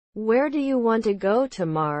Where do you want to go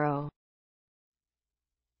tomorrow?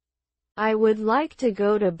 I would like to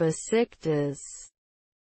go to Besiktas.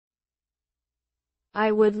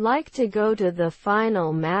 I would like to go to the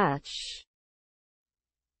final match.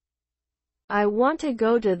 I want to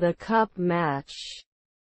go to the cup match.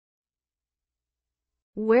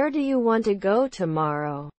 Where do you want to go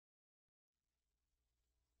tomorrow?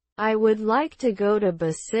 I would like to go to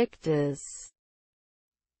Besiktas.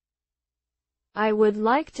 I would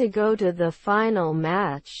like to go to the final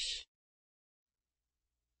match.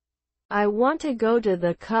 I want to go to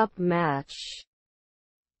the cup match.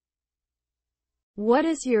 What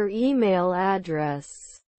is your email address?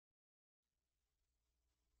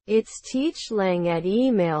 It's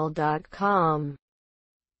teachlang@email.com.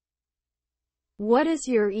 What is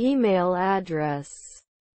your email address?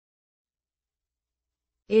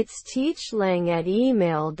 It's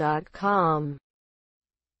teachlang@email.com.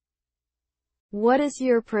 What is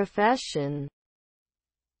your profession?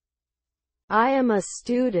 I am a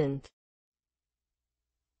student.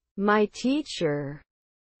 My teacher.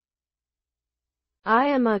 I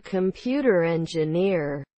am a computer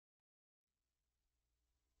engineer.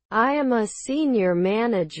 I am a senior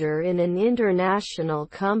manager in an international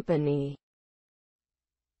company.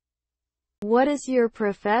 What is your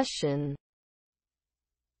profession?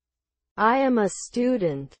 I am a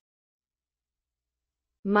student.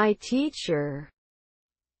 My teacher.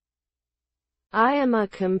 I am a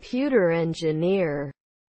computer engineer.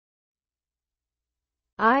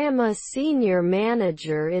 I am a senior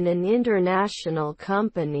manager in an international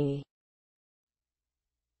company.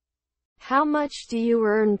 How much do you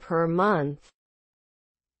earn per month?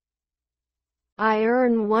 I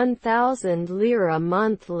earn 1,000 lira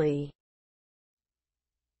monthly.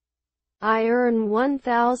 I earn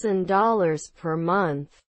 $1,000 per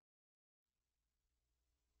month.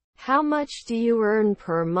 How much do you earn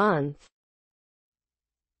per month?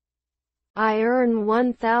 I earn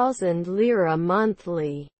 1,000 lira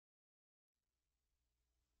monthly.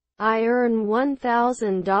 I earn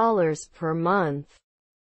 $1,000 per month.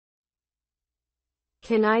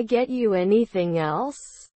 Can I get you anything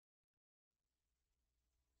else?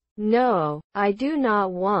 No, I do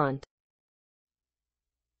not want.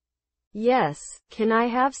 Yes, can I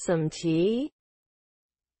have some tea?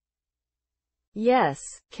 Yes,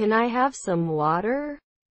 can I have some water?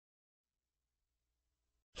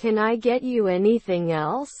 Can I get you anything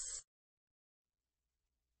else?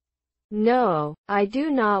 No, I do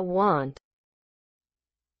not want.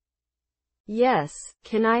 Yes,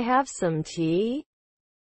 can I have some tea?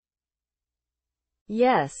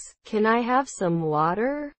 Yes, can I have some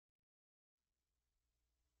water?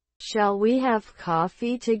 Shall we have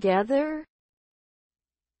coffee together?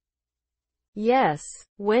 Yes,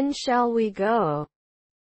 when shall we go?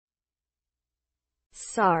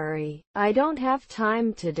 Sorry, I don't have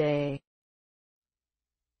time today.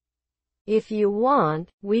 If you want,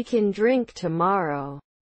 we can drink tomorrow.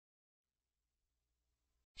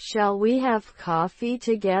 Shall we have coffee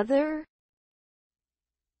together?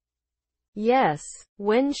 Yes,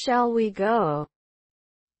 when shall we go?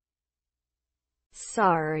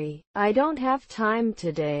 Sorry, I don't have time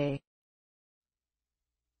today.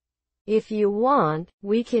 If you want,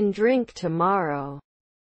 we can drink tomorrow.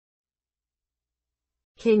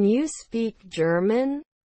 Can you speak German?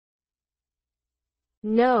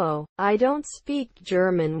 No, I don't speak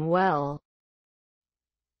German well.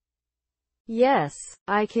 Yes,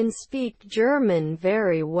 I can speak German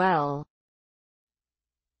very well.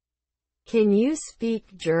 Can you speak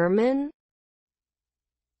German?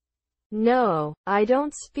 No, I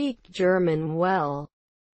don't speak German well.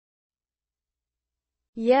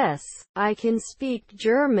 Yes, I can speak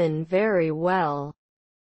German very well.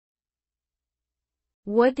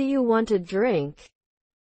 What do you want to drink?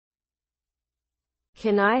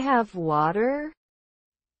 Can I have water?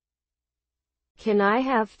 Can I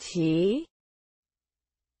have tea?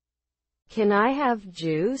 Can I have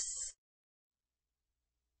juice?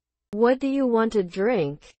 What do you want to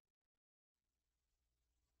drink?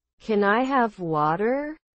 Can I have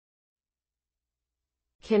water?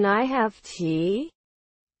 Can I have tea?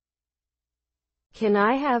 Can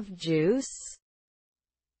I have juice?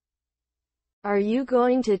 Are you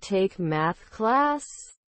going to take math class?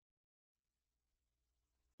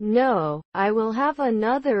 No, I will have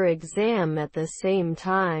another exam at the same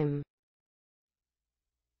time.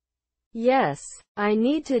 Yes, I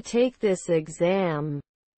need to take this exam.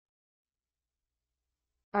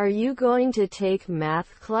 Are you going to take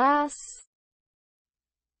math class?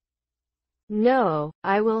 No,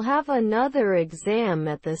 I will have another exam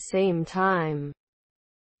at the same time.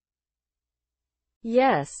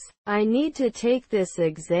 Yes, I need to take this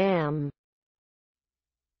exam.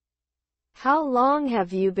 How long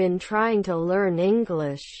have you been trying to learn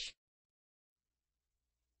English?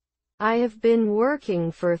 I have been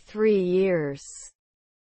working for 3 years.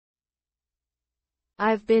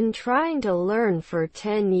 I've been trying to learn for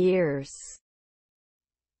 10 years.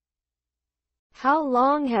 How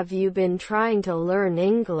long have you been trying to learn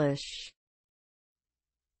English?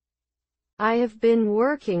 I have been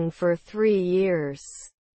working for 3 years.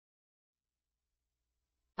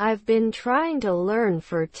 I've been trying to learn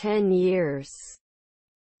for 10 years.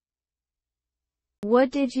 What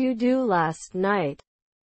did you do last night?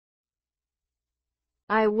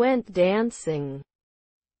 I went dancing.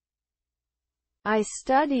 I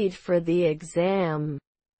studied for the exam.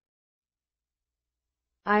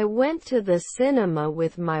 I went to the cinema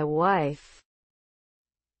with my wife.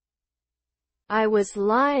 I was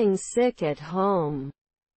lying sick at home.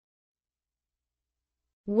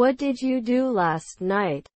 What did you do last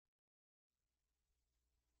night?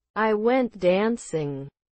 I went dancing.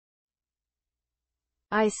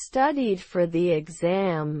 I studied for the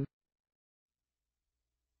exam.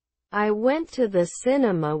 I went to the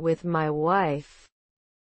cinema with my wife.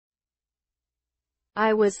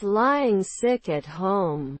 I was lying sick at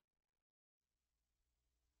home.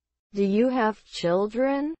 Do you have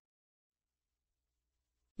children?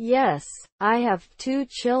 Yes, I have 2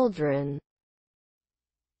 children.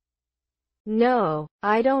 No,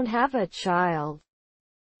 I don't have a child.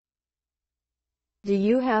 Do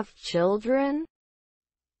you have children?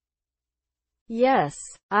 Yes,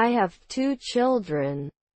 I have 2 children.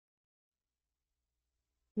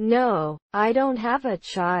 No, I don't have a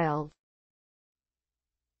child.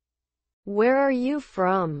 Where are you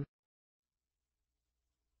from?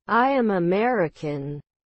 I am American.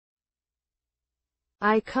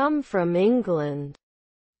 I come from England.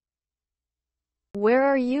 Where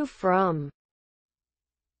are you from?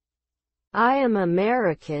 I am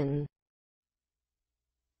American.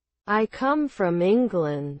 I come from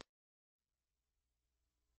England.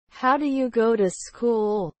 How do you go to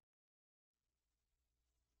school?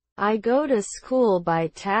 I go to school by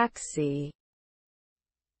taxi.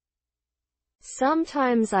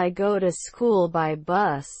 Sometimes I go to school by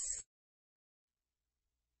bus.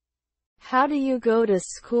 How do you go to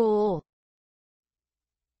school?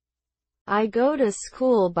 I go to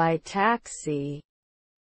school by taxi.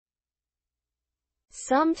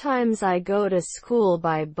 Sometimes I go to school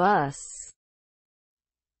by bus.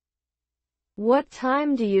 What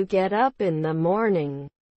time do you get up in the morning?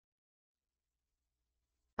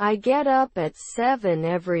 I get up at 7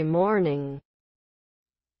 every morning.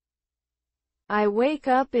 I wake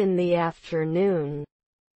up in the afternoon.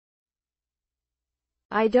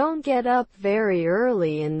 I don't get up very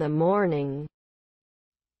early in the morning.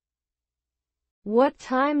 What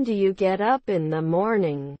time do you get up in the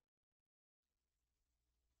morning?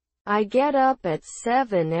 I get up at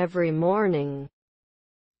 7 every morning.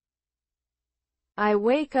 I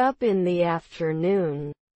wake up in the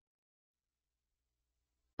afternoon.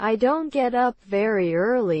 I don't get up very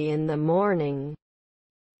early in the morning.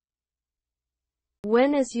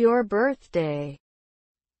 When is your birthday?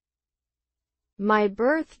 My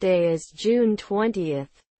birthday is June 20th.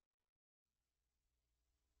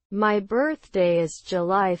 My birthday is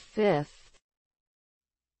July 5th.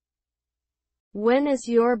 When is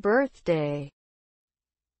your birthday?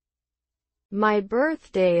 My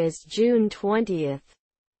birthday is June 20th.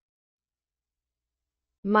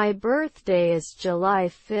 My birthday is July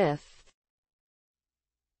 5th.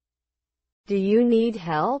 Do you need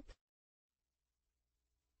help?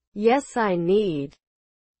 Yes, I need.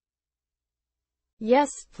 Yes,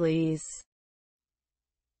 please.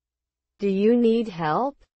 Do you need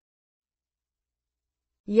help?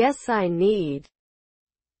 Yes, I need.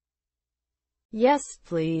 Yes,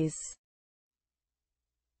 please.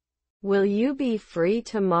 Will you be free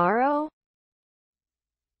tomorrow?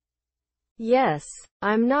 Yes,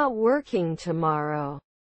 I'm not working tomorrow.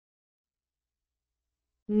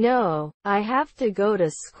 No, I have to go to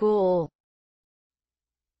school.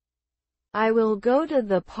 I will go to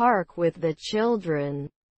the park with the children.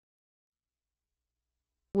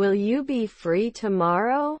 Will you be free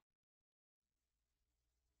tomorrow?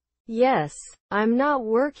 Yes, I'm not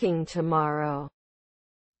working tomorrow.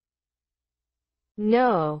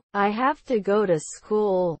 No, I have to go to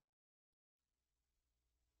school.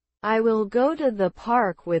 I will go to the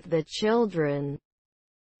park with the children.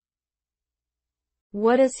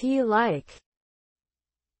 What is he like?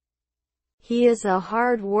 He is a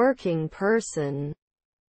hard-working person.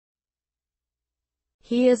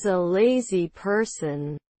 He is a lazy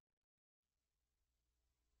person.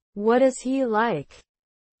 What is he like?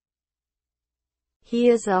 He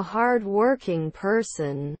is a hard-working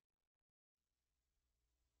person.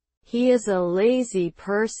 He is a lazy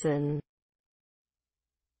person.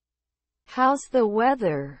 How's the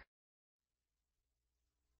weather?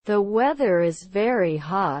 The weather is very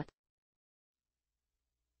hot.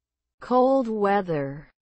 Cold weather.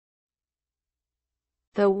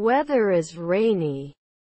 The weather is rainy.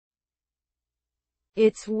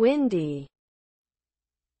 It's windy.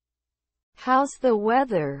 How's the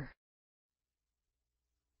weather?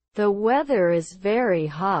 The weather is very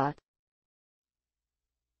hot.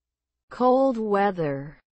 Cold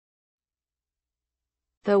weather.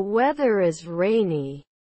 The weather is rainy.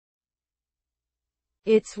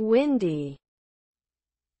 It's windy.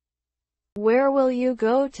 Where will you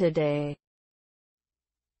go today?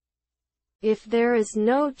 If there is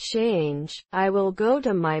no change, I will go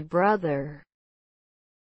to my brother.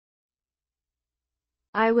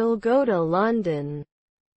 I will go to London.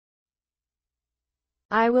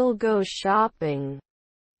 I will go shopping.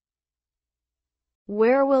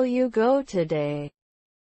 Where will you go today?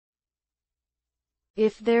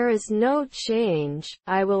 If there is no change,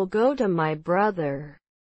 I will go to my brother.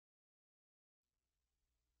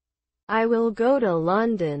 I will go to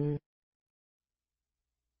London.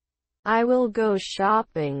 I will go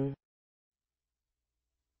shopping.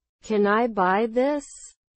 Can I buy this?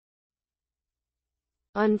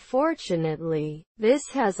 Unfortunately, this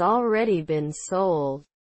has already been sold.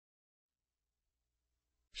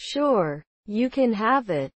 Sure, you can have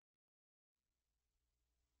it.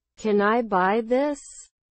 Can I buy this?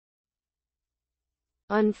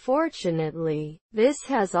 Unfortunately, this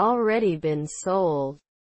has already been sold.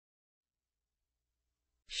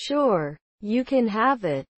 Sure, you can have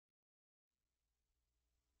it.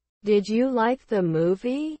 Did you like the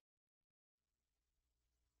movie?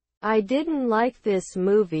 I didn't like this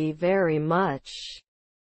movie very much.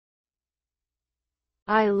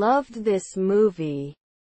 I loved this movie.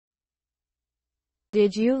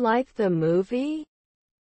 Did you like the movie?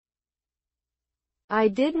 I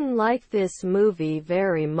didn't like this movie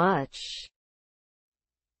very much.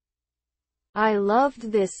 I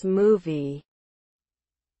loved this movie.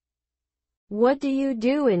 What do you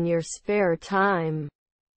do in your spare time?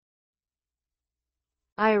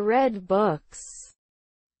 I read books.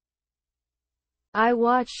 I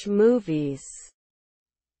watch movies.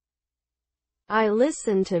 I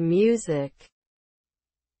listen to music.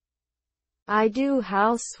 I do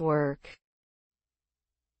housework.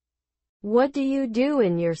 What do you do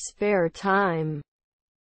in your spare time?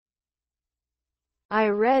 I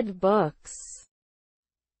read books.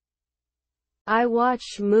 I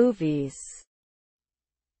watch movies.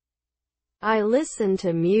 I listen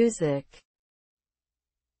to music.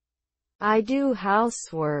 I do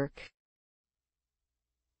housework.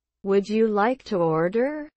 Would you like to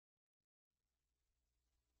order?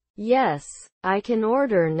 Yes, I can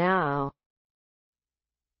order now.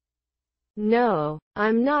 No,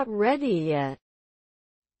 I'm not ready yet.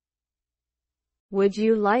 Would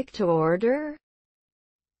you like to order?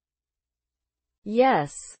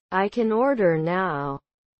 Yes, I can order now.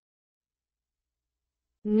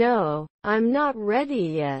 No, I'm not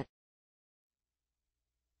ready yet.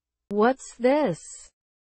 What's this?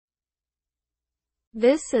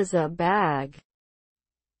 This is a bag.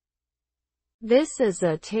 This is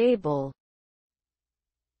a table.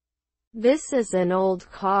 This is an old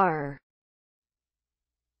car.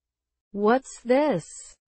 What's this?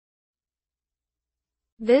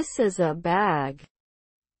 This is a bag.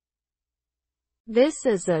 This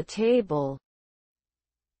is a table.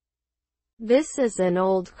 This is an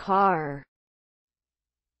old car.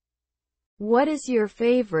 What is your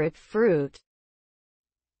favorite fruit?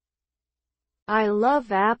 I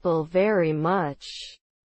love apple very much.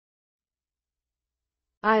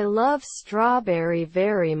 I love strawberry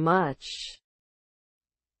very much.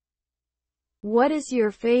 What is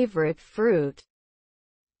your favorite fruit?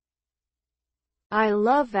 I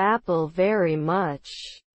love apple very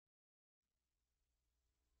much.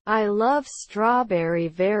 I love strawberry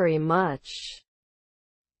very much.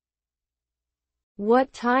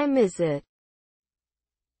 What time is it?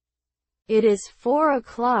 It is 4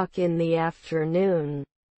 o'clock in the afternoon.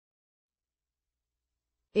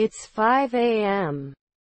 It's 5 a.m.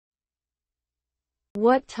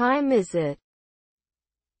 What time is it?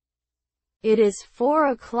 It is 4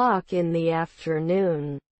 o'clock in the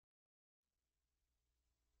afternoon.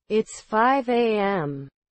 It's 5 a.m.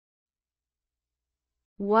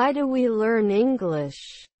 Why do we learn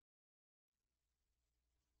English?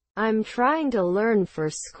 I'm trying to learn for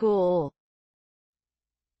school.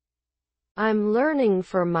 I'm learning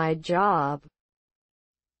for my job.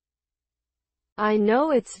 I know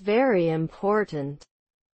it's very important.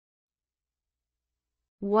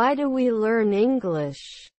 Why do we learn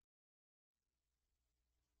English?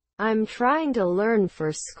 I'm trying to learn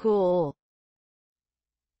for school.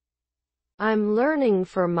 I'm learning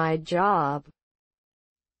for my job.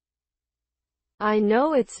 I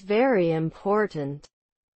know it's very important.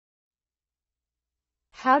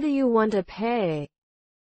 How do you want to pay?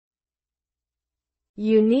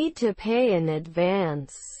 You need to pay in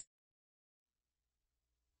advance.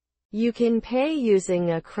 You can pay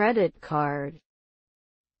using a credit card.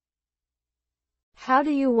 How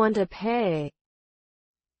do you want to pay?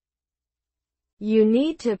 You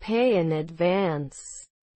need to pay in advance.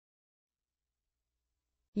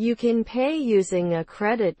 You can pay using a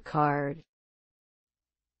credit card.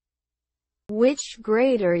 Which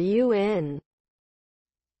grade are you in?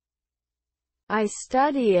 I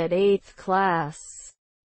study at 8th class.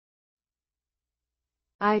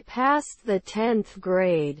 I passed the 10th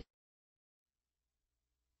grade.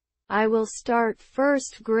 I will start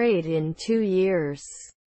 1st grade in 2 years.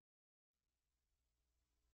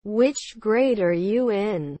 Which grade are you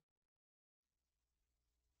in?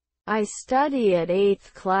 I study at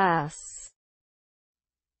 8th class.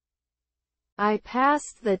 I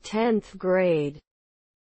passed the 10th grade.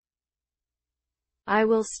 I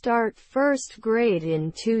will start 1st grade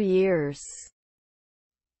in 2 years.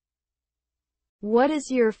 What is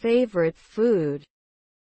your favorite food?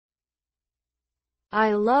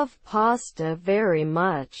 I love pasta very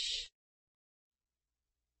much.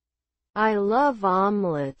 I love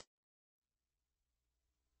omelette.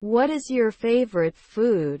 What is your favorite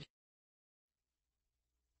food?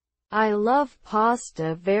 I love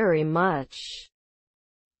pasta very much.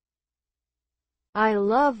 I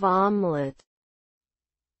love omelette.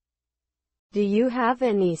 Do you have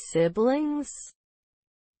any siblings?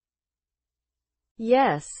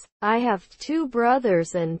 Yes, I have 2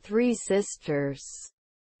 brothers and 3 sisters.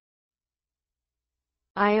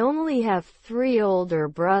 I only have 3 older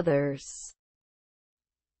brothers.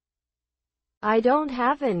 I don't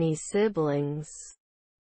have any siblings.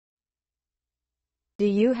 Do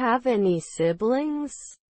you have any siblings?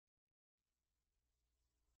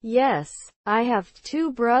 Yes, I have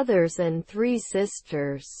 2 brothers and 3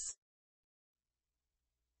 sisters.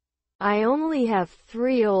 I only have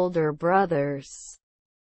 3 older brothers.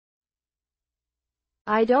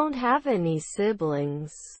 I don't have any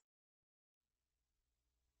siblings.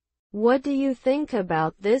 What do you think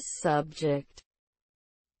about this subject?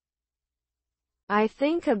 I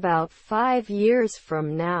think about 5 years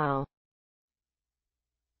from now.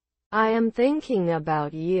 I am thinking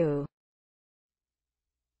about you.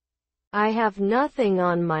 I have nothing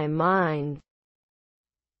on my mind.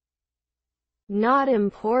 Not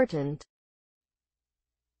important.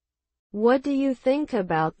 What do you think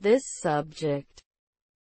about this subject?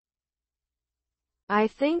 I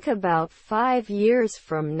think about 5 years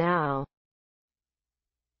from now.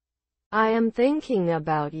 I am thinking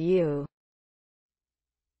about you.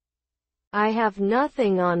 I have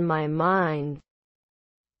nothing on my mind.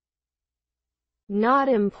 Not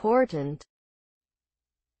important.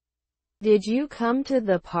 Did you come to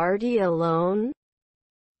the party alone?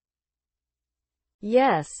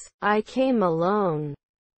 Yes, I came alone.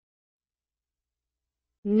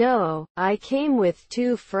 No, I came with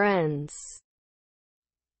 2 friends.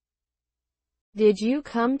 Did you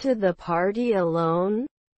come to the party alone?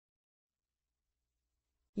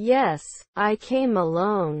 Yes, I came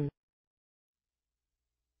alone.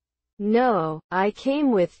 No, I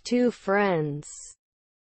came with 2 friends.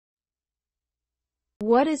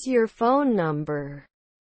 What is your phone number?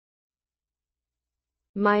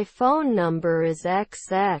 My phone number is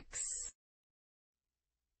XX.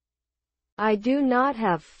 I do not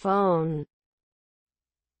have phone.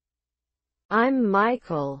 I'm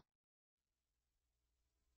Michael.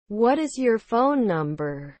 What is your phone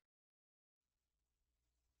number?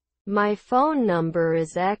 My phone number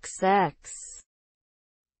is XX.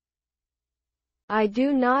 I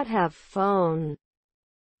do not have phone.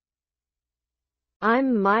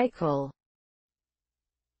 I'm Michael.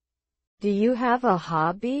 Do you have a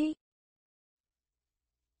hobby?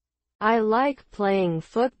 I like playing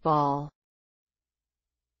football.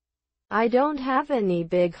 I don't have any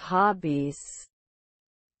big hobbies.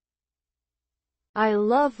 I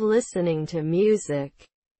love listening to music.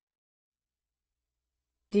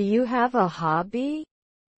 Do you have a hobby?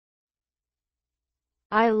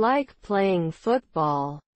 I like playing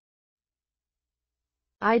football.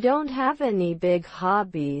 I don't have any big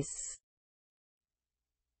hobbies.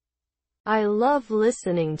 I love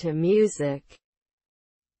listening to music.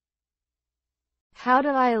 How do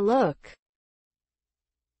I look?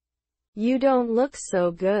 You don't look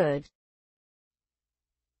so good.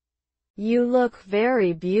 You look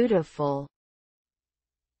very beautiful.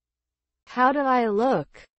 How do I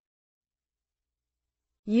look?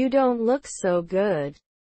 You don't look so good.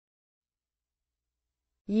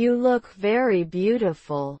 You look very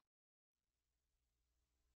beautiful.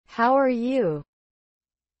 How are you?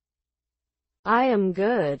 I am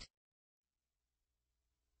good.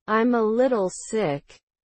 I'm a little sick.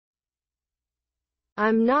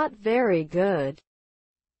 I'm not very good.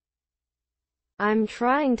 I'm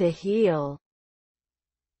trying to heal.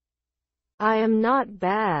 I am not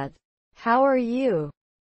bad. How are you?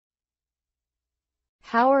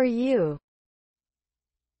 How are you?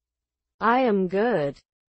 I am good.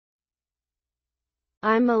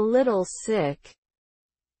 I'm a little sick.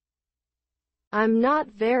 I'm not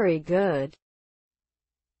very good.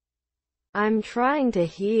 I'm trying to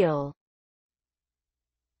heal.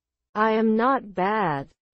 I am not bad.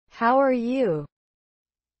 How are you?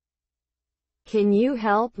 Can you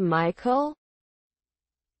help Michael?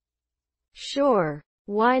 Sure.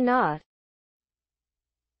 Why not?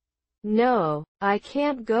 No, I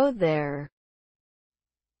can't go there.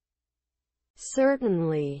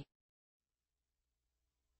 Certainly.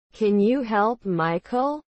 Can you help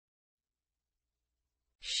Michael?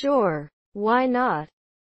 Sure. Why not?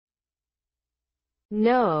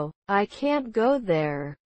 No, I can't go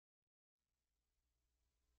there.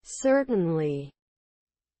 Certainly.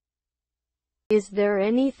 Is there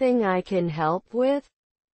anything I can help with?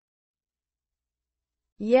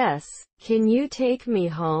 Yes. Can you take me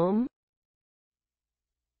home?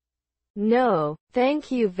 No,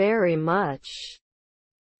 thank you very much.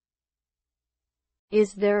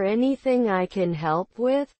 Is there anything I can help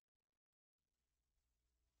with?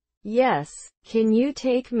 Yes. Can you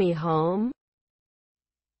take me home?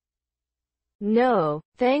 No,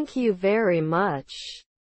 thank you very much.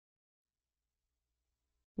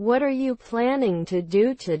 What are you planning to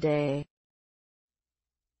do today?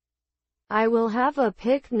 I will have a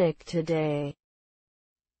picnic today.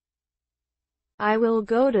 I will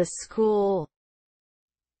go to school.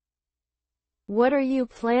 What are you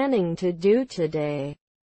planning to do today?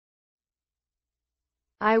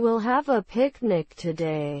 I will have a picnic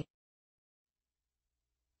today.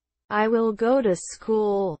 I will go to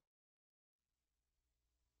school.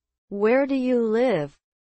 Where do you live?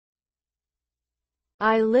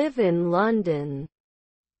 I live in London.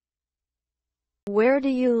 Where do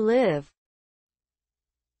you live?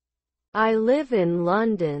 I live in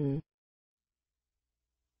London.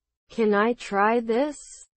 Can I try this?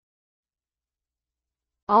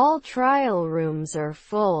 All trial rooms are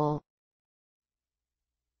full.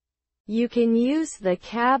 You can use the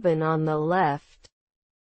cabin on the left.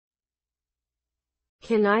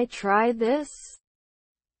 Can I try this?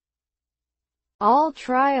 All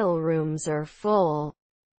trial rooms are full.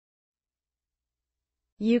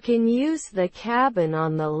 You can use the cabin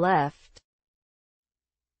on the left.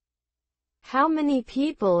 How many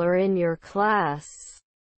people are in your class?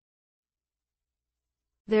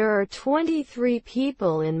 There are 23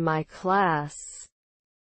 people in my class.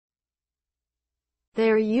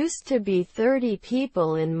 There used to be 30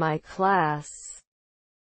 people in my class.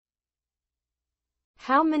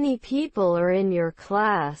 How many people are in your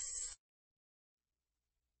class?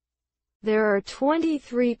 There are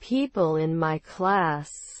 23 people in my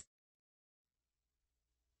class.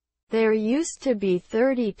 There used to be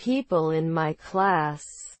 30 people in my class.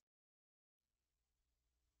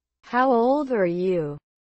 How old are you?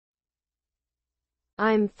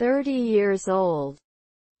 I'm 30 years old.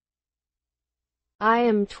 I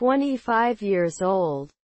am 25 years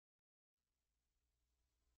old.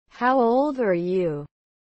 How old are you?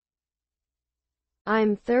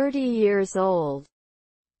 I'm 30 years old.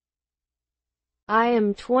 I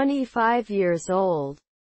am 25 years old.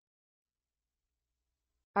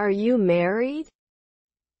 Are you married?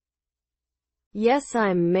 Yes,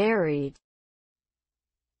 I'm married.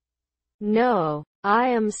 No, I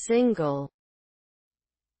am single.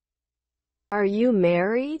 Are you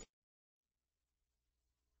married?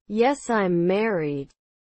 Yes, I'm married.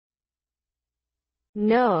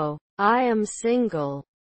 No, I am single.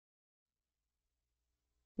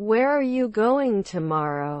 Where are you going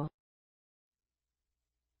tomorrow?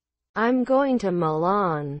 I'm going to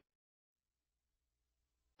Milan.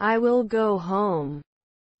 I will go home.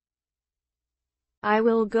 I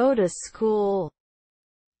will go to school.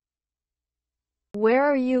 Where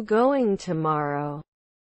are you going tomorrow?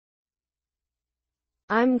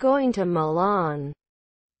 I'm going to Milan.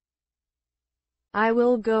 I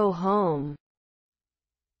will go home.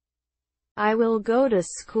 I will go to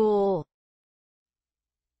school.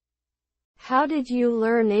 How did you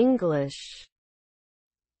learn English?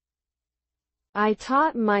 I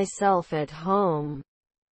taught myself at home.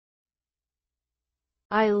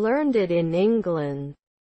 I learned it in England.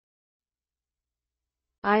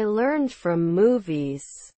 I learned from movies.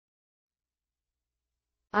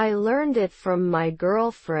 I learned it from my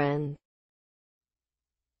girlfriend.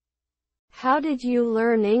 How did you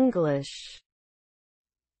learn English?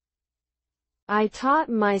 I taught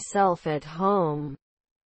myself at home.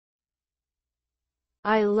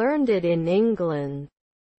 I learned it in England.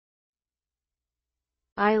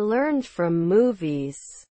 I learned from movies.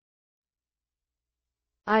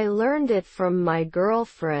 I learned it from my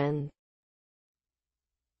girlfriend.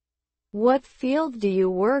 What field do you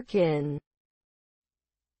work in?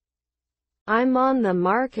 I'm on the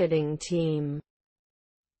marketing team.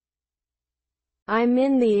 I'm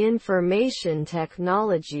in the information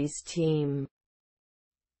technologies team.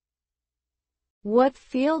 What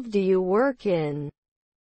field do you work in?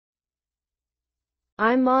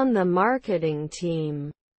 I'm on the marketing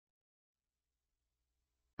team.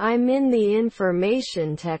 I'm in the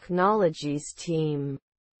information technologies team.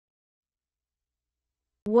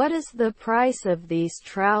 What is the price of these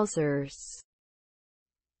trousers?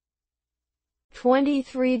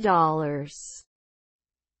 $23.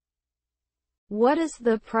 What is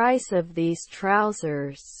the price of these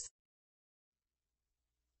trousers?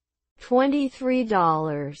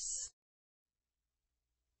 $23.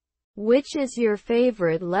 Which is your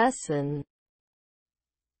favorite lesson?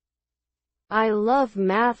 I love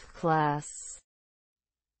math class.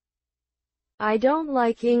 I don't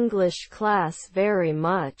like English class very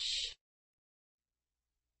much.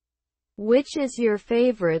 Which is your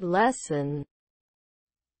favorite lesson?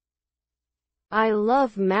 I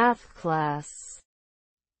love math class.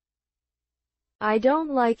 I don't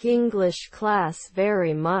like English class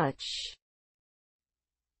very much.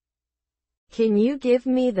 Can you give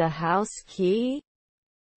me the house key?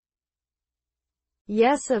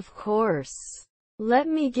 Yes, of course. Let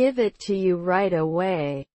me give it to you right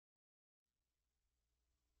away.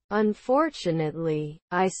 Unfortunately,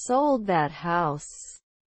 I sold that house.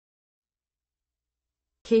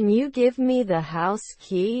 Can you give me the house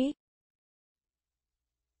key?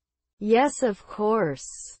 Yes, of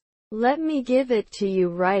course. Let me give it to you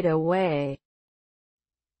right away.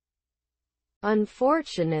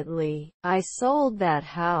 Unfortunately, I sold that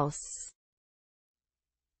house.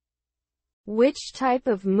 Which type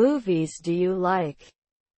of movies do you like?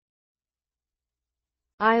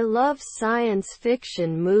 I love science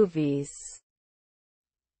fiction movies.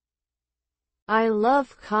 I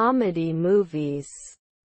love comedy movies.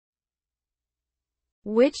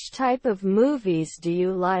 Which type of movies do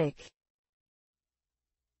you like?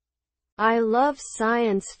 I love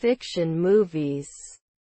science fiction movies.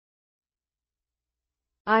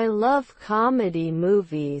 I love comedy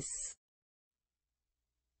movies.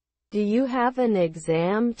 Do you have an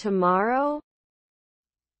exam tomorrow?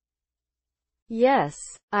 Yes,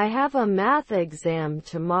 I have a math exam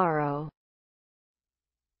tomorrow.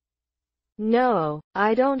 No,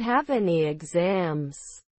 I don't have any exams.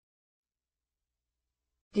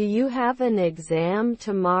 Do you have an exam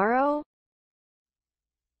tomorrow?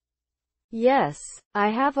 Yes, I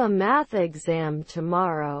have a math exam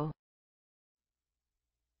tomorrow.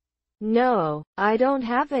 No, I don't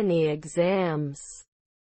have any exams.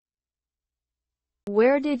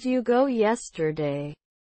 Where did you go yesterday?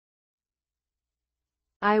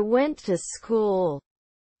 I went to school.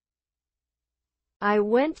 I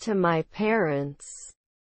went to my parents.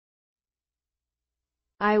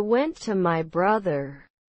 I went to my brother.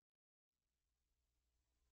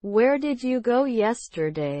 Where did you go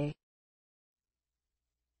yesterday?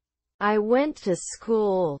 I went to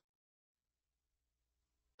school.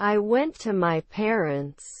 I went to my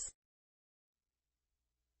parents.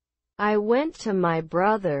 I went to my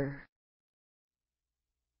brother.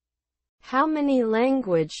 How many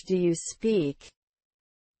languages do you speak?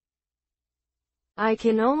 I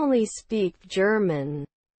can only speak German.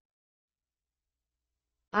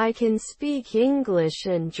 I can speak English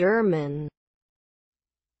and German.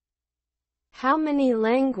 How many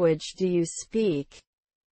languages do you speak?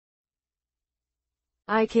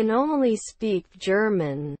 I can only speak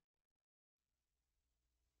German.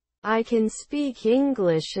 I can speak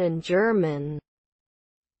English and German.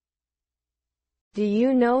 Do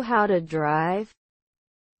you know how to drive?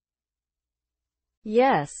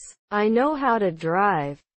 Yes, I know how to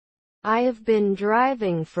drive. I have been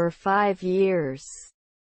driving for 5 years.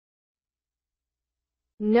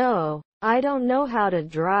 No, I don't know how to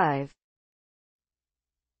drive.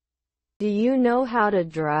 Do you know how to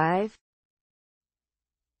drive?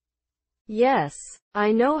 Yes,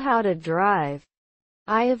 I know how to drive.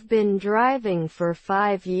 I have been driving for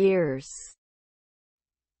 5 years.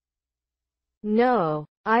 No,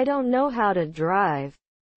 I don't know how to drive.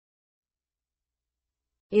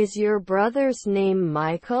 Is your brother's name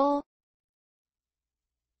Michael?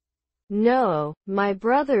 No, my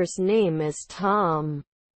brother's name is Tom.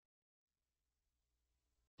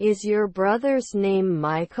 Is your brother's name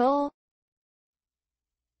Michael?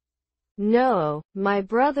 No, my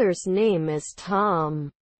brother's name is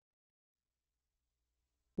Tom.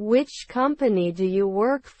 Which company do you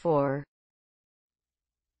work for?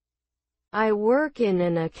 I work in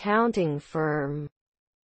an accounting firm.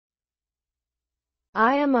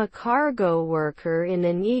 I am a cargo worker in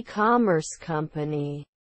an e-commerce company.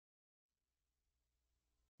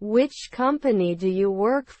 Which company do you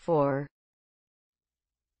work for?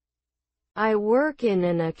 I work in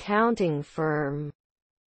an accounting firm.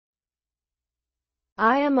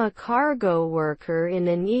 I am a cargo worker in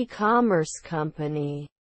an e-commerce company.